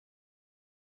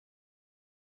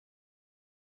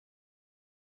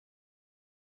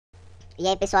E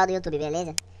aí pessoal do YouTube,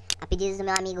 beleza? A pedidos do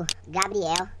meu amigo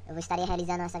Gabriel, eu estaria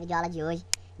realizando essa videoaula de hoje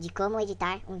de como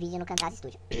editar um vídeo no Camtasia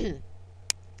Studio.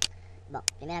 Bom,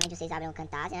 primeiramente vocês abrem o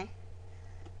Camtasia, né?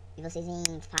 E vocês em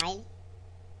File,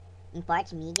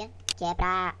 Import Media, que é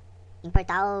pra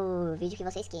importar o vídeo que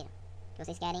vocês queiram, que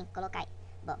vocês querem colocar aí.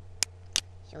 Bom,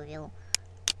 deixa eu ver um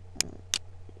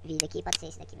vídeo aqui, pode ser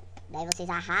esse daqui mesmo. Daí vocês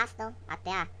arrastam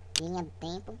até a linha do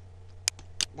tempo,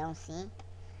 dão sim.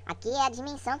 Aqui é a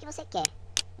dimensão que você quer.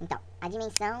 Então, a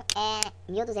dimensão é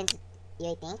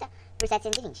 1280 por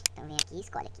 720. Então vem aqui e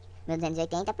escolhe aqui.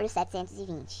 1280 por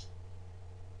 720.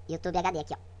 YouTube HD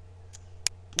aqui, ó.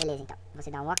 Beleza, então.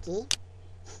 Você dá um OK.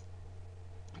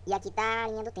 E aqui tá a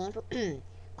linha do tempo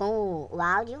com o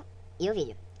áudio e o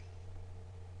vídeo.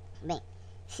 Bem,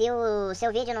 se o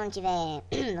seu vídeo não tiver...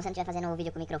 você não estiver fazendo o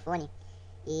vídeo com microfone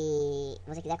e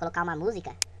você quiser colocar uma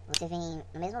música, você vem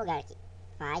no mesmo lugar aqui.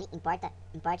 File,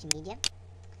 import Media.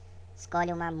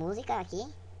 Escolhe uma música aqui.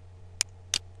 Deixa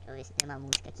eu ver se tem uma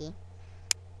música aqui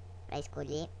pra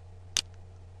escolher.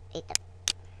 Eita.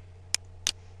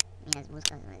 Minhas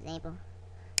músicas, um exemplo.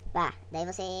 Pá, daí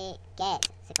você quer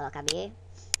essa. Você coloca abrir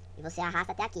e você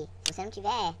arrasta até aqui. Se você não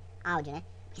tiver áudio, né?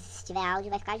 Porque se tiver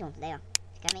áudio vai ficar junto. Daí, ó.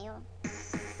 Fica meio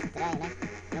estranho, né?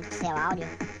 Junto com o seu áudio.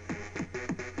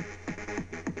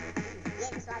 E aí,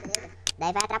 pessoal, beleza?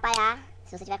 Daí vai atrapalhar.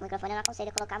 Se você tiver com o microfone, eu não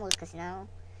aconselho colocar música, senão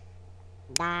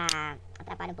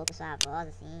atrapalha um pouco a sua voz,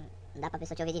 assim, não dá pra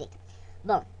pessoa te ouvir direito.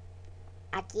 Bom,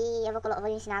 aqui eu vou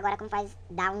ensinar agora como faz,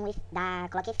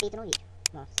 coloca efeito no vídeo.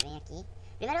 Bom, você vem aqui,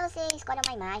 primeiro você escolhe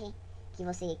uma imagem que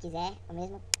você quiser, o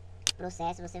mesmo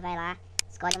processo, você vai lá,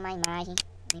 escolhe uma imagem,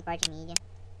 no Import Media,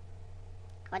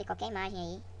 escolhe qualquer imagem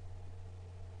aí,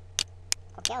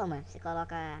 qualquer uma, você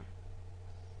coloca,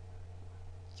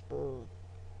 tipo,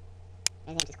 por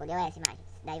exemplo, escolheu essa imagem,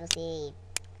 daí você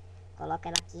coloca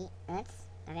ela aqui antes,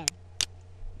 tá vendo?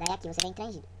 Daí aqui você vem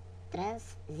em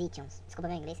Transitions. Desculpa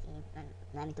meu inglês, que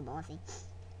não é muito bom assim.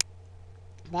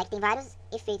 Daí aqui tem vários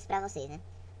efeitos pra vocês, né?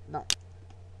 Bom,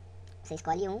 você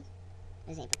escolhe um.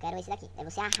 Por exemplo, eu quero esse daqui. Daí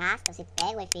você arrasta, você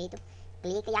pega o efeito,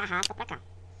 clica e arrasta pra cá.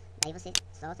 Daí você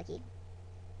solta aqui.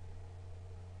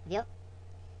 Viu?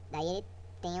 Daí ele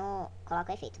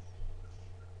coloca o efeito.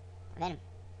 Tá vendo?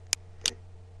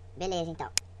 Beleza, então.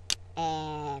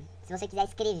 Se você quiser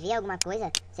escrever alguma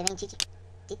coisa, você vem em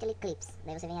Title Clips.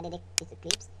 Daí você vem a Title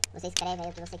Clips. Você escreve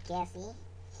aí o que você quer assim.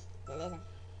 Beleza?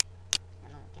 Eu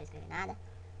não quero escrever nada.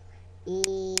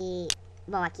 E...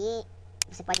 bom, aqui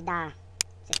você pode dar...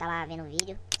 você tá lá vendo o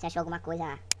vídeo. Você achou alguma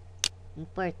coisa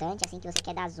importante assim que você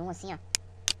quer dar zoom assim, ó.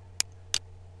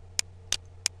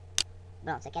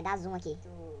 Bom, você quer dar zoom aqui.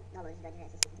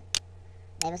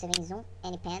 Daí você vem em Zoom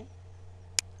and Pen.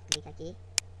 Clica aqui.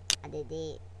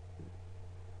 ADD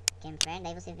Camframe.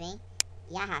 Daí você vem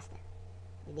e arrasta.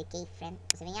 DK Friend,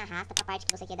 você vem e arrasta pra parte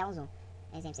que você quer dar um zoom.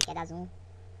 Por exemplo, você quer dar zoom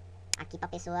aqui pra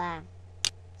pessoa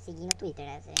seguir no Twitter,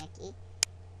 né? Você vem aqui,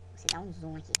 você dá um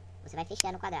zoom aqui. Você vai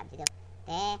fechando o quadrado, entendeu?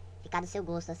 Até ficar do seu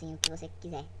gosto, assim, o que você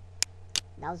quiser.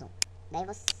 Dá o zoom. Daí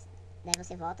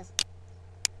você volta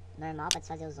normal pra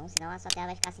desfazer o zoom, senão a sua tela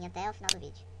vai ficar assim até o final do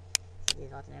vídeo. Você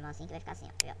volta normal assim que vai ficar assim, ó.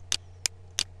 Entendeu?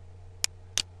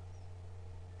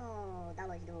 O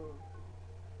download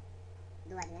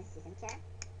do Advanced System Care.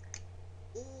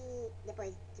 E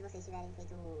depois que vocês tiverem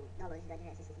feito o download do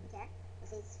Advanced System Care,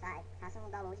 vocês façam o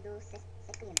download do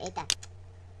Seclina. Eita!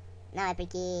 Não, é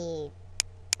porque...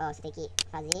 ó, você tem que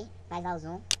faz lá o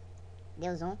zoom,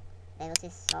 deu zoom, daí você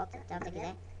solta, então você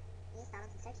quiser, e instala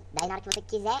tudo certinho. Daí na hora que você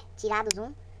quiser tirar do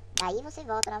zoom, daí você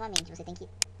volta novamente, você tem que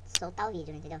soltar o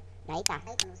vídeo, entendeu? Daí tá.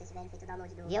 Daí quando vocês tiverem feito o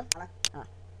download do... viu? Ó, vou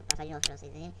passar de novo pra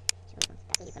vocês verem. Deixa eu ver como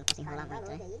tá aqui, pra não posso enrolar muito,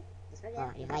 né?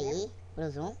 Ó, ele vai ir pro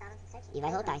zoom e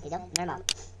vai voltar, entendeu? Normal.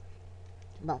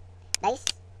 Bom, daí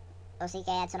você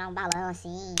quer adicionar um balão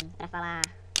assim, pra falar,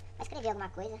 pra escrever alguma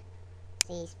coisa,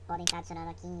 vocês podem estar adicionando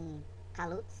aqui em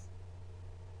Calux.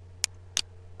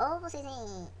 Ou vocês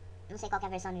em, não sei qual que é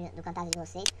a versão do Camtasia de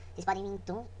vocês podem vir em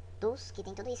Tools, que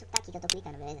tem tudo isso que tá aqui, que eu tô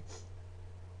clicando, beleza?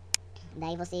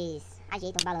 Daí vocês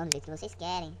ajeitam o balão do jeito que vocês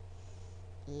querem.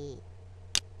 E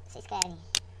vocês querem,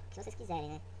 o que vocês quiserem,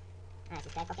 né? Ah, você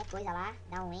escreve qualquer coisa lá,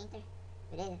 dá um Enter,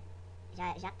 beleza?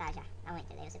 Já tá, dá um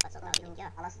Enter, daí você pode soltar o vídeo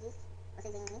aqui, ó.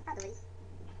 Vocês vêm em limpadores.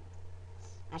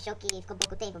 Achou que ficou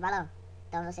pouco tempo o balão?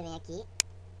 Então você vem aqui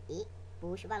e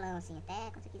puxa o balão assim,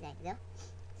 até quando você quiser, entendeu?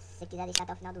 Se você quiser deixar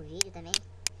até o final do vídeo também,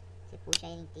 você puxa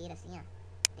ele inteiro assim, ó.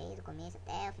 Desde o começo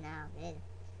até o final, beleza?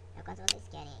 É o quanto vocês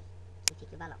querem aí, que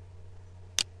fique o balão.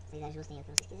 Vocês ajustem o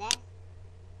que vocês quiserem.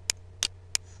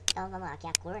 Então vamos lá, aqui é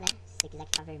a cor, né? Se você quiser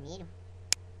ficar vermelho,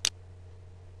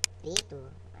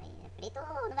 preto, aí, preto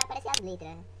não vai aparecer as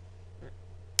letras, né?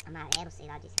 amarelo, sei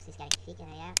lá, disso que vocês querem que fique,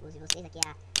 né? Use vocês, aqui é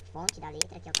a fonte da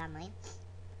letra, aqui é o tamanho.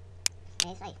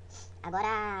 É isso aí.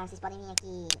 Agora vocês podem vir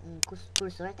aqui em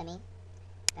cursor também.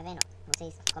 Tá vendo?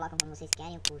 Vocês colocam como vocês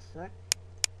querem o cursor.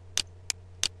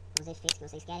 Os efeitos que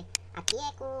vocês querem. Aqui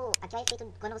é o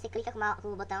efeito quando você clica com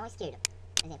o botão esquerdo.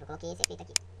 Por exemplo, eu coloquei esse efeito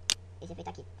aqui. Esse efeito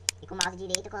aqui. E com o mouse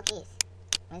direito eu coloquei esse.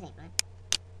 Um exemplo, né?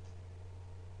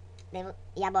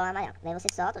 E a bola amarela. Daí você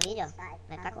solta o vídeo, ó.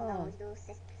 Vai ficar com...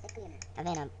 Tá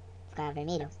vendo? Ficar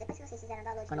vermelho. Depois que vocês fizeram o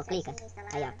download, Quando clica.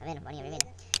 instalar, Aí, ó. Tá vendo? Bolinha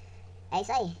vermelha. É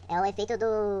isso aí. É o efeito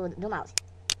do mouse.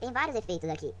 Tem vários efeitos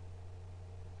aqui.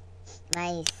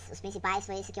 Mas os principais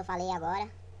foi esse que eu falei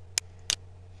agora.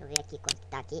 Deixa eu ver aqui quanto que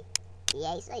tá aqui. E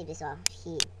é isso aí, pessoal. Acho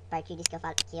que a partir disso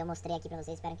que eu mostrei aqui pra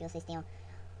vocês, espero que vocês tenham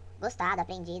gostado,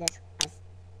 aprendido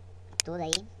tudo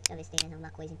aí. Deixa eu ver se tem mais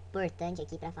alguma coisa importante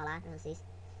aqui pra falar pra vocês.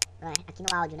 Aqui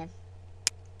no áudio, né?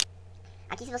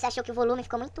 Aqui, se você achou que o volume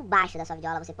ficou muito baixo da sua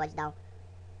videoaula, você pode dar um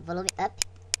volume up.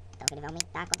 Então ele vai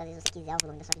aumentar quantas vezes você quiser o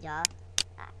volume da sua videoaula.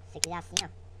 Tá? Se você quiser assim, ó.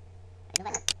 Aí não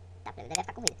vai dar. Tá, deve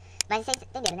ficar com ruído. Mas vocês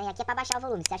entenderam, né? Aqui é pra baixar o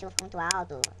volume. Se você achou que ficou muito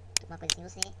alto, alguma coisa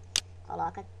assim, você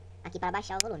coloca aqui pra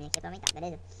baixar o volume. Aqui é pra aumentar,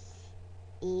 beleza?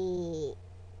 E...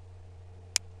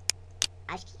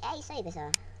 acho que é isso aí, pessoal.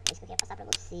 É isso que eu queria passar pra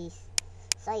vocês.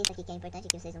 Só isso aqui que é importante,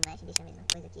 que vocês não mexem. Deixa a mesma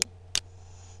coisa aqui.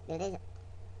 Beleza?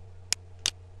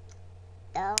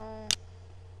 Então...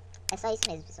 é só isso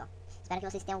mesmo, pessoal. Espero que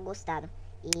vocês tenham gostado.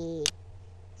 E...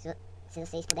 se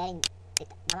vocês puderem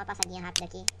dar uma passadinha rápida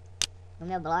aqui no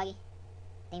meu blog,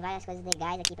 tem várias coisas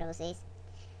legais aqui pra vocês.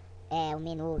 O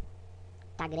menu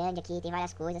tá grande aqui, tem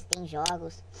várias coisas, tem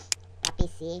jogos pra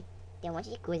PC, tem um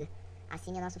monte de coisa.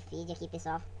 Assine o nosso feed aqui,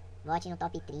 pessoal. Vote no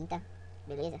top 30,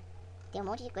 beleza? Tem um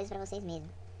monte de coisa pra vocês mesmo.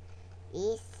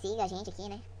 E siga a gente aqui,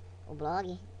 né? O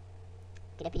blog.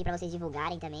 Queria pedir pra vocês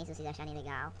divulgarem também, se vocês acharem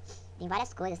legal. Tem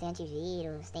várias coisas, tem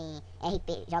antivírus, tem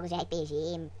jogos de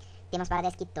RPG, tem umas para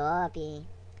desktop.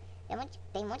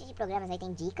 Tem um monte de programas aí,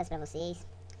 tem dicas pra vocês.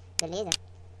 Beleza?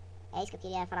 É isso que eu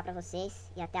queria falar pra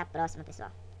vocês. E até a próxima,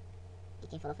 pessoal. E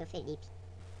quem falou foi o Felipe.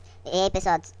 E aí,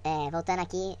 pessoal, voltando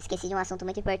aqui, esqueci de um assunto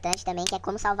muito importante também, que é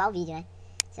como salvar o vídeo, né?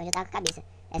 Isso é onde eu tava com a cabeça.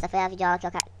 Essa foi a videoaula que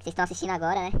vocês estão assistindo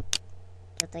agora, né?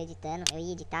 Que eu tô editando. Eu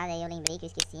ia editar, daí eu lembrei que eu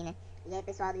esqueci, né? E aí,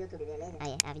 pessoal do YouTube, beleza?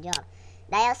 Aí, a videoaula.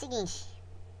 Daí é o seguinte.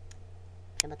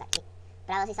 Deixa eu botar aqui.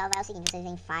 Pra vocês salvar é o seguinte, vocês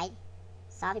vêm em File,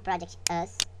 Salve Project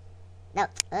Us. Não,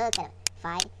 caramba.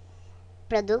 File,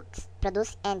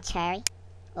 Produce and Cherry.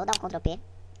 Vou dar um Ctrl P.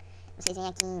 Vocês vêm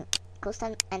aqui em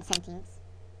Custom and Settings.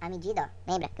 A medida,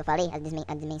 ó. Lembra que eu falei?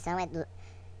 A dimensão é do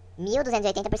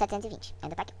 1280 por 720.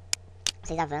 Ainda tá aqui.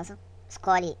 Vocês avançam.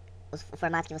 Escolhe o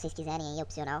formato que vocês quiserem aí,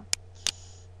 opcional.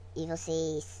 E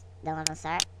vocês dão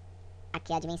avançar.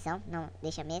 Aqui é a dimensão. Não,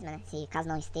 deixa a mesma, né? Se caso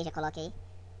não esteja, coloque aí.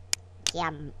 Aqui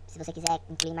é se você quiser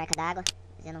incluir marca d'água.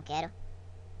 Mas eu não quero.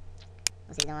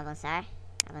 Vocês dão avançar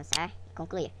e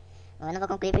concluir. Bom, eu não vou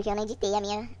concluir porque eu não editei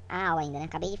a aula ainda, né?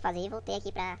 Acabei de fazer e voltei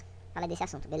aqui pra falar desse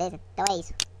assunto, beleza? Então é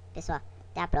isso, pessoal.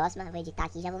 Até a próxima. Eu vou editar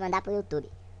aqui e já vou mandar pro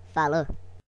YouTube. Falou!